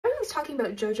talking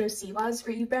about JoJo Siwa's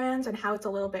rebrand and how it's a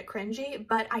little bit cringy,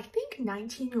 but I think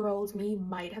 19-year-old me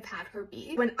might have had her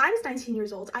beat. When I was 19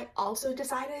 years old, I also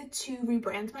decided to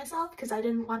rebrand myself because I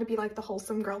didn't want to be like the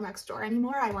wholesome girl next door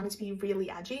anymore. I wanted to be really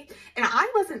edgy, and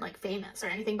I wasn't like famous or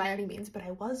anything by any means, but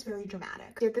I was very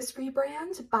dramatic. I did this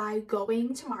rebrand by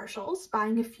going to Marshall's,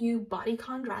 buying a few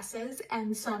bodycon dresses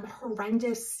and some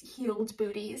horrendous heeled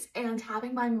booties, and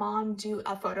having my mom do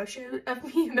a photo shoot of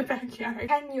me in the backyard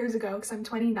 10 years ago, because I'm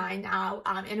 29 now,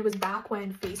 and it was back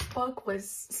when Facebook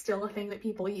was still a thing that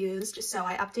people used. So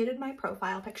I updated my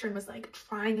profile picture and was like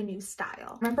trying a new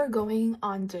style. I remember going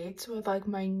on dates with like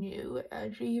my new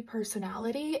edgy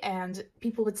personality, and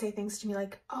people would say things to me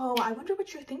like, oh, I wonder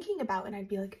what you're thinking about, and I'd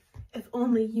be like, if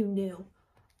only you knew.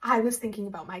 I was thinking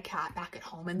about my cat back at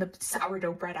home and the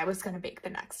sourdough bread I was gonna bake the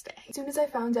next day. As soon as I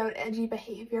found out edgy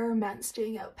behavior meant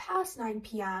staying out past 9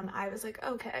 p.m, I was like,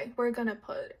 okay, we're gonna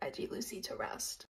put edgy Lucy to rest.